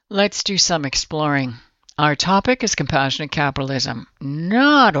Let's do some exploring. Our topic is compassionate capitalism,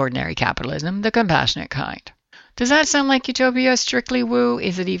 not ordinary capitalism, the compassionate kind. Does that sound like utopia, strictly woo?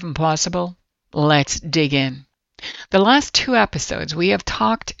 Is it even possible? Let's dig in. The last 2 episodes, we have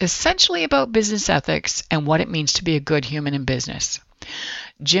talked essentially about business ethics and what it means to be a good human in business.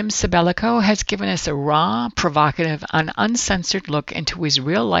 Jim Sabellico has given us a raw, provocative, and uncensored look into his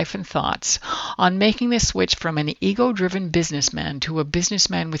real life and thoughts on making the switch from an ego-driven businessman to a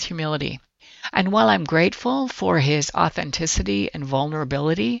businessman with humility. And while I'm grateful for his authenticity and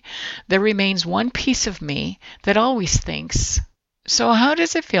vulnerability, there remains one piece of me that always thinks, so how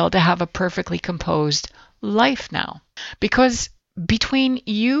does it feel to have a perfectly composed life now? Because between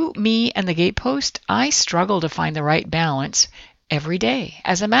you, me, and the gatepost, I struggle to find the right balance every day.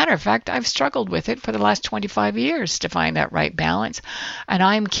 As a matter of fact, I've struggled with it for the last 25 years to find that right balance, and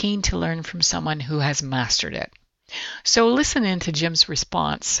I'm keen to learn from someone who has mastered it. So listen in to Jim's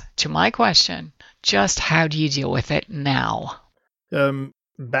response to my question, just how do you deal with it now?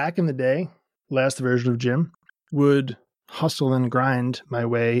 Back in the day, last version of Jim would hustle and grind my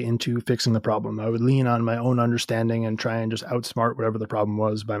way into fixing the problem. I would lean on my own understanding and try and just outsmart whatever the problem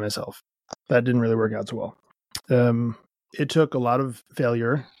was by myself. That didn't really work out so well. It took a lot of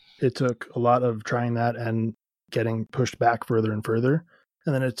failure. It took a lot of trying that and getting pushed back further and further.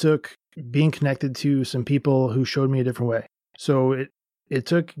 And then it took being connected to some people who showed me a different way. So it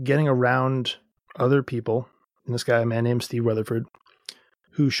took getting around other people, and this guy, a man named Steve Weatherford,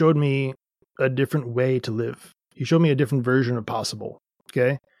 who showed me a different way to live. He showed me a different version of possible.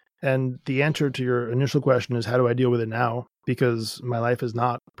 Okay. And the answer to your initial question is, how do I deal with it now? Because my life is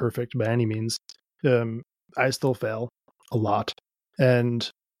not perfect by any means. I still fail a lot, and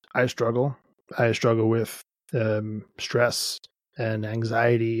I struggle. I struggle with stress and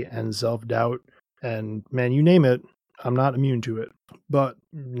anxiety and self-doubt, and man, you name it, I'm not immune to it. But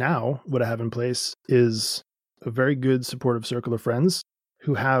now what I have in place is a very good supportive circle of friends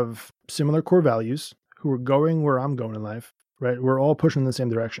who have similar core values, who are going where I'm going in life, right? We're all pushing in the same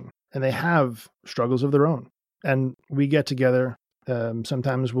direction, and they have struggles of their own. And we get together.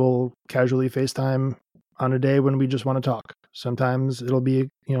 Sometimes we'll casually FaceTime on a day when we just want to talk. Sometimes it'll be,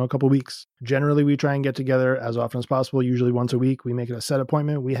 a couple weeks. Generally, we try and get together as often as possible, usually once a week. We make it a set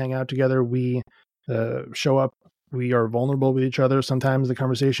appointment. We hang out together. We show up. We are vulnerable with each other. Sometimes the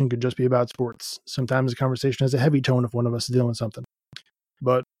conversation could just be about sports. Sometimes the conversation has a heavy tone if one of us is dealing with something.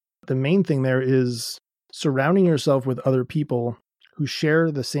 But the main thing there is surrounding yourself with other people who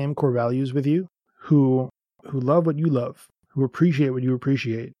share the same core values with you, who love what you love, who appreciate what you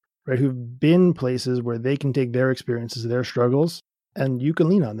appreciate, right? Who've been places where they can take their experiences, their struggles, and you can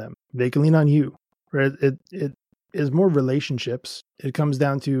lean on them. They can lean on you, right? It is more relationships. It comes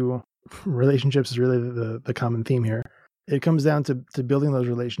down to relationships is really the common theme here. It comes down to building those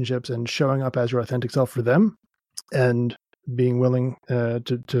relationships and showing up as your authentic self for them, and being willing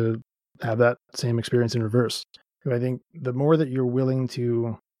to have that same experience in reverse. I think the more that you're willing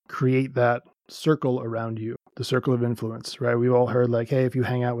to create that circle around you, the circle of influence, right? We've all heard like, hey, if you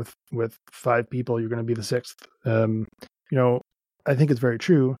hang out with 5 people, you're going to be the 6th. I think it's very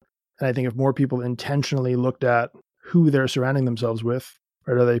true. And I think if more people intentionally looked at who they're surrounding themselves with,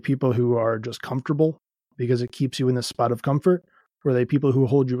 right? Are they people who are just comfortable because it keeps you in this spot of comfort? Or are they people who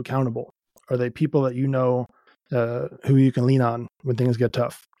hold you accountable? Are they people that who you can lean on when things get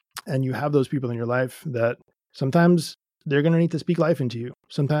tough? And you have those people in your life that sometimes they're going to need to speak life into you.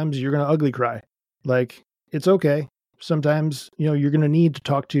 Sometimes you're going to ugly cry. Like, it's okay. Sometimes, you're going to need to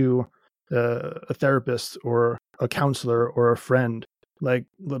talk to a therapist or a counselor or a friend. Like,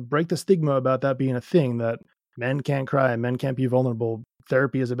 break the stigma about that being a thing, that men can't cry, men can't be vulnerable,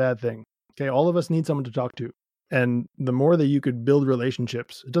 therapy is a bad thing. Okay, all of us need someone to talk to. And the more that you could build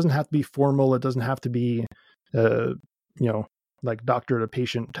relationships, it doesn't have to be formal. It doesn't have to be, like doctor to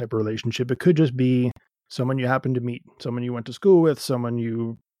patient type of relationship. It could just be someone you happen to meet, someone you went to school with, someone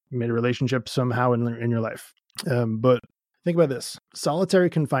you made a relationship somehow in your life. But think about this. Solitary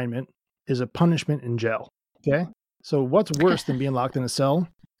confinement is a punishment in jail. Okay. So what's worse than being locked in a cell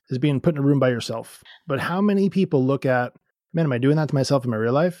is being put in a room by yourself. But how many people look at, man, am I doing that to myself in my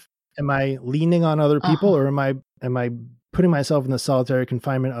real life? Am I leaning on other people, or am I putting myself in the solitary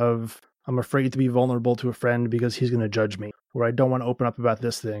confinement of, I'm afraid to be vulnerable to a friend because he's going to judge me, or I don't want to open up about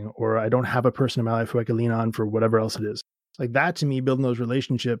this thing, or I don't have a person in my life who I can lean on for whatever else it is. Like that, to me, building those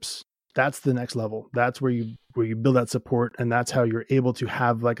relationships, that's the next level. That's where you build that support, and that's how you're able to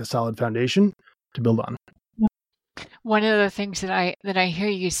have like a solid foundation to build on. One of the things that I hear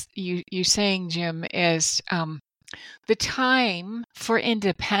you saying, Jim, is the time for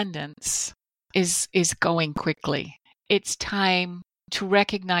independence is going quickly. It's time to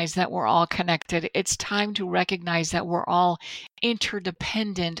recognize that we're all connected. It's time to recognize that we're all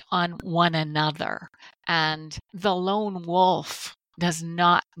interdependent on one another. And the lone wolf does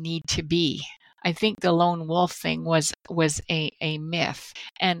not need to be. I think the lone wolf thing was a myth.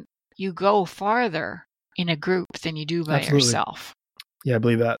 And you go farther in a group than you do by Absolutely. yourself. Yeah, I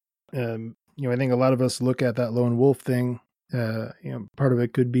believe that. I think a lot of us look at that lone wolf thing. Part of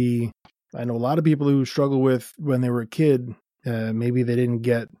it could be, I know a lot of people who struggle with when they were a kid, maybe they didn't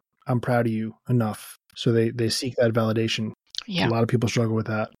get, I'm proud of you enough. So they seek that validation. Yeah. A lot of people struggle with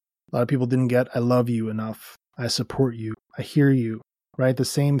that. A lot of people didn't get, I love you enough. I support you. I hear you, right? The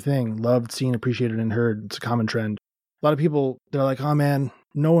same thing, loved, seen, appreciated, and heard. It's a common trend. A lot of people, they're like, oh man,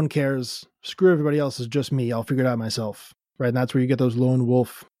 no one cares. Screw everybody else. It's just me. I'll figure it out myself, right? And that's where you get those lone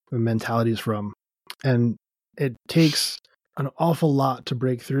wolf mentalities from. And it takes an awful lot to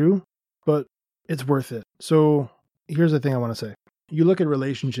break through, but it's worth it. So here's the thing I want to say. You look at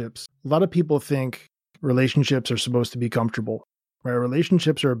relationships. A lot of people think relationships are supposed to be comfortable, right?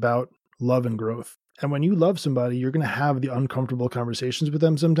 Relationships are about love and growth. And when you love somebody, you're going to have the uncomfortable conversations with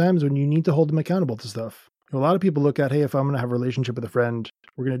them sometimes when you need to hold them accountable to stuff. A lot of people look at, hey, if I'm going to have a relationship with a friend,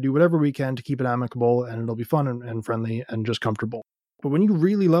 we're going to do whatever we can to keep it amicable and it'll be fun and friendly and just comfortable. But when you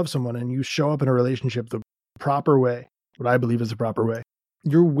really love someone and you show up in a relationship the proper way, what I believe is the proper way,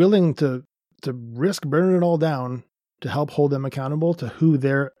 you're willing to risk burning it all down to help hold them accountable to who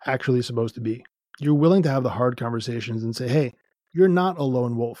they're actually supposed to be. You're willing to have the hard conversations and say, hey, you're not a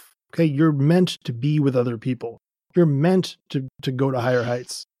lone wolf. Okay, you're meant to be with other people. You're meant to go to higher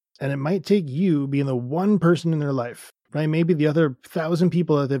heights. And it might take you being the one person in their life, right? Maybe the other 1,000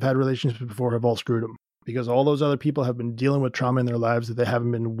 people that they've had relationships before have all screwed them because all those other people have been dealing with trauma in their lives that they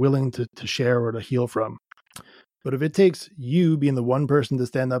haven't been willing to share or to heal from. But if it takes you being the one person to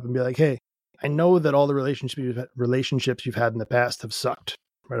stand up and be like, hey, I know that all the relationships you've had in the past have sucked,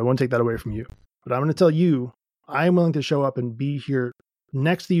 right? I won't take that away from you. But I'm going to tell you, I'm willing to show up and be here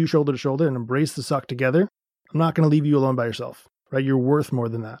next to you shoulder to shoulder and embrace the suck together. I'm not going to leave you alone by yourself, right? You're worth more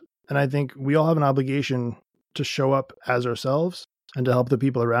than that. And I think we all have an obligation to show up as ourselves and to help the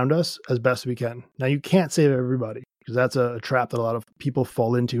people around us as best we can. Now, you can't save everybody because that's a trap that a lot of people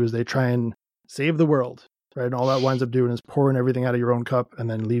fall into is they try and save the world, right? And all that winds up doing is pouring everything out of your own cup and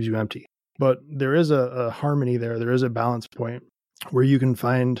then leaves you empty. But there is a harmony there. There is a balance point where you can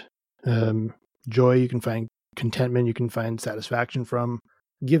find joy, you can find contentment, you can find satisfaction from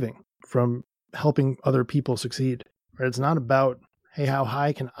giving, from helping other people succeed, right? It's not about, hey, how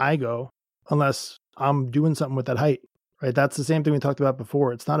high can I go unless I'm doing something with that height, right? That's the same thing we talked about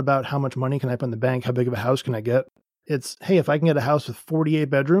before. It's not about how much money can I put in the bank, how big of a house can I get. It's, hey, if I can get a house with 48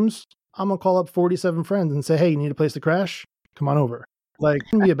 bedrooms, I'm going to call up 47 friends and say, hey, you need a place to crash? Come on over. Like, it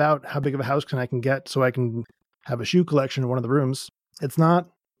can be about how big of a house can I get so I can have a shoe collection in one of the rooms. It's not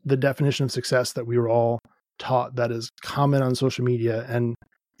the definition of success that we were all taught that is common on social media. And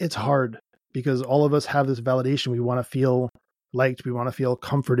it's hard because all of us have this validation. We want to feel liked. We want to feel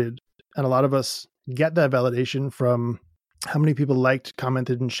comforted. And a lot of us get that validation from how many people liked,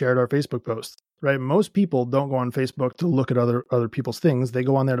 commented, and shared our Facebook posts, right? Most people don't go on Facebook to look at other people's things. They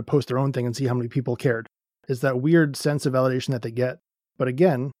go on there to post their own thing and see how many people cared. It's that weird sense of validation that they get. But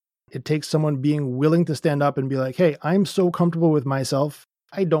again, it takes someone being willing to stand up and be like, hey, I'm so comfortable with myself.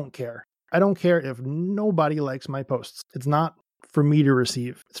 I don't care. I don't care if nobody likes my posts. It's not for me to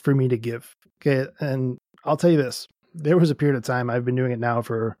receive. It's for me to give. Okay. And I'll tell you this. There was a period of time, I've been doing it now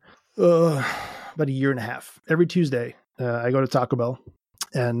for about a year and a half. Every Tuesday, I go to Taco Bell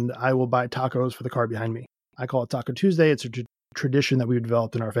and I will buy tacos for the car behind me. I call it Taco Tuesday. It's a tradition that we've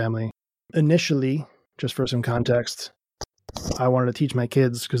developed in our family. Initially, just for some context, I wanted to teach my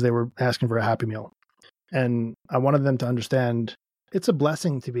kids because they were asking for a Happy Meal. And I wanted them to understand it's a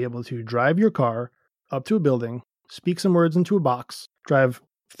blessing to be able to drive your car up to a building, speak some words into a box, drive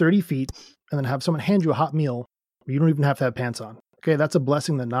 30 feet, and then have someone hand you a hot meal where you don't even have to have pants on. Okay, that's a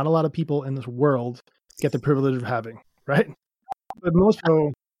blessing that not a lot of people in this world get the privilege of having, right? But most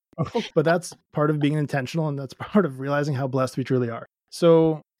people, but that's part of being intentional, and that's part of realizing how blessed we truly are.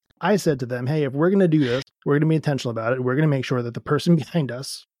 So I said to them, hey, if we're going to do this, we're going to be intentional about it. We're going to make sure that the person behind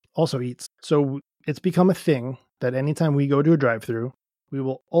us also eats. So it's become a thing that anytime we go to a drive-thru, we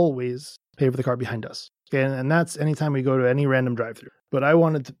will always pay for the car behind us. Okay, and that's anytime we go to any random drive-thru. But I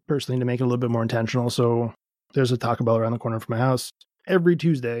wanted to personally to make it a little bit more intentional. So there's a Taco Bell around the corner from my house every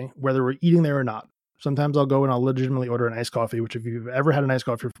Tuesday, whether we're eating there or not. Sometimes I'll go and I'll legitimately order an iced coffee, which if you've ever had an iced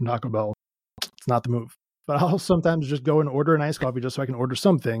coffee from Taco Bell, it's not the move. But I'll sometimes just go and order an iced coffee just so I can order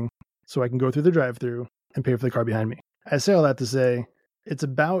something so I can go through the drive-thru and pay for the car behind me. I say all that to say, it's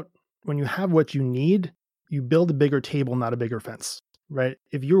about when you have what you need, you build a bigger table, not a bigger fence, right?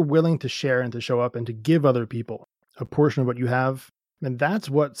 If you're willing to share and to show up and to give other people a portion of what you have, and that's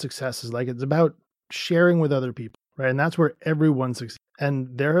what success is like. It's about sharing with other people, right? And that's where everyone succeeds.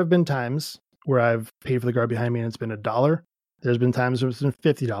 And there have been times where I've paid for the guard behind me and it's been $1. There's been times where it's been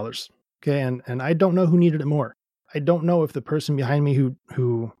 $50. Okay. And I don't know who needed it more. I don't know if the person behind me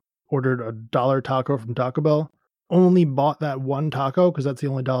who ordered $1 taco from Taco Bell only bought that one taco because that's the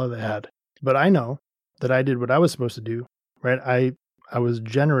only dollar they had. But I know that I did what I was supposed to do, right? I was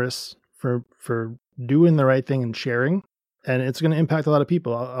generous for doing the right thing and sharing, and it's going to impact a lot of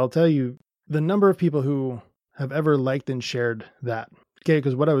people. I'll tell you the number of people who have ever liked and shared that. Okay,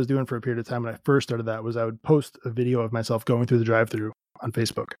 because what I was doing for a period of time when I first started that was I would post a video of myself going through the drive-thru on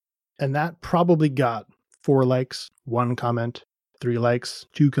Facebook. And that probably got 4 likes, 1 comment, 3 likes,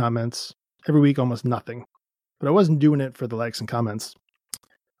 2 comments, every week almost nothing. But I wasn't doing it for the likes and comments.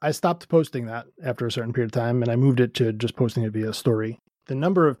 I stopped posting that after a certain period of time, and I moved it to just posting it via story. The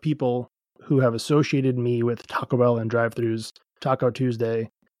number of people who have associated me with Taco Bell and drive-thrus, Taco Tuesday,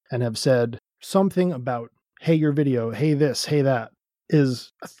 and have said something about, hey, your video, hey this, hey that,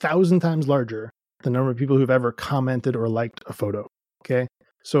 is 1,000 times larger than the number of people who've ever commented or liked a photo. Okay?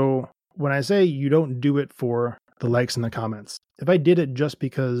 So when I say you don't do it for the likes and the comments, if I did it just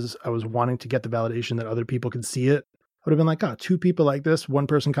because I was wanting to get the validation that other people could see it, I would have been like, 2 people like this, 1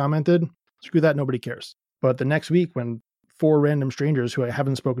 person commented, screw that, nobody cares. But the next week when 4 random strangers who I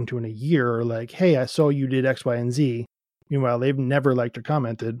haven't spoken to in a year are like, hey, I saw you did X, Y, and Z. Meanwhile, they've never liked or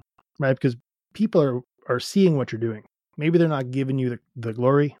commented, right? Because people are seeing what you're doing. Maybe they're not giving you the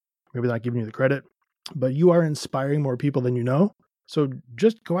glory. Maybe they're not giving you the credit, but you are inspiring more people than you know. So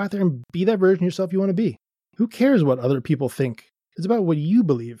just go out there and be that version of yourself you want to be. Who cares what other people think? It's about what you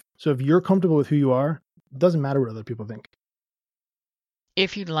believe. So if you're comfortable with who you are, it doesn't matter what other people think.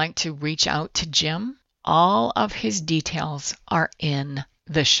 If you'd like to reach out to Jim, all of his details are in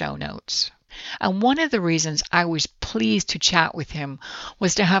the show notes. And one of the reasons I was pleased to chat with him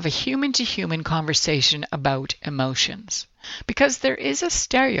was to have a human-to-human conversation about emotions. Because there is a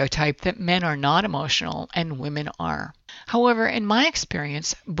stereotype that men are not emotional and women are. However, in my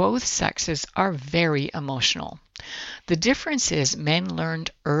experience, both sexes are very emotional. The difference is men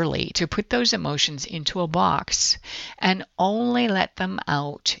learned early to put those emotions into a box and only let them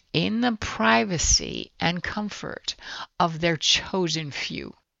out in the privacy and comfort of their chosen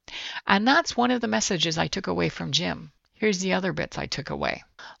few. And that's one of the messages I took away from Jim. Here's the other bits I took away.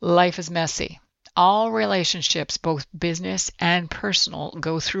 Life is messy. All relationships, both business and personal,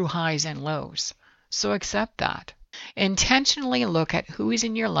 go through highs and lows. So accept that. Intentionally look at who is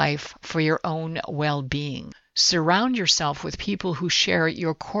in your life for your own well-being. Surround yourself with people who share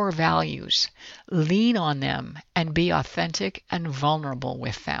your core values. Lean on them and be authentic and vulnerable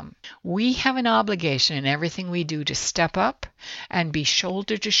with them. We have an obligation in everything we do to step up and be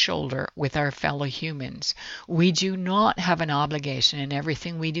shoulder to shoulder with our fellow humans. We do not have an obligation in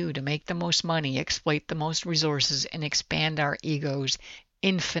everything we do to make the most money, exploit the most resources, and expand our egos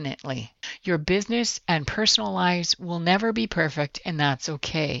infinitely. Your business and personal lives will never be perfect, and that's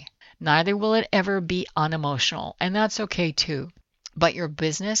okay. Neither will it ever be unemotional, and that's okay too. But your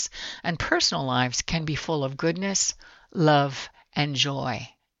business and personal lives can be full of goodness, love, and joy.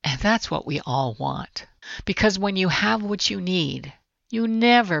 And that's what we all want. Because when you have what you need, you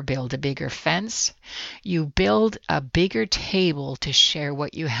never build a bigger fence. You build a bigger table to share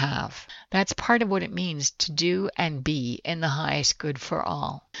what you have. That's part of what it means to do and be in the highest good for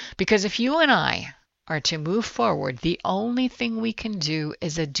all. Because if you and I are to move forward, the only thing we can do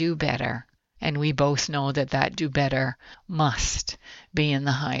is a do better. And we both know that do better must be in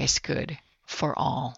the highest good for all.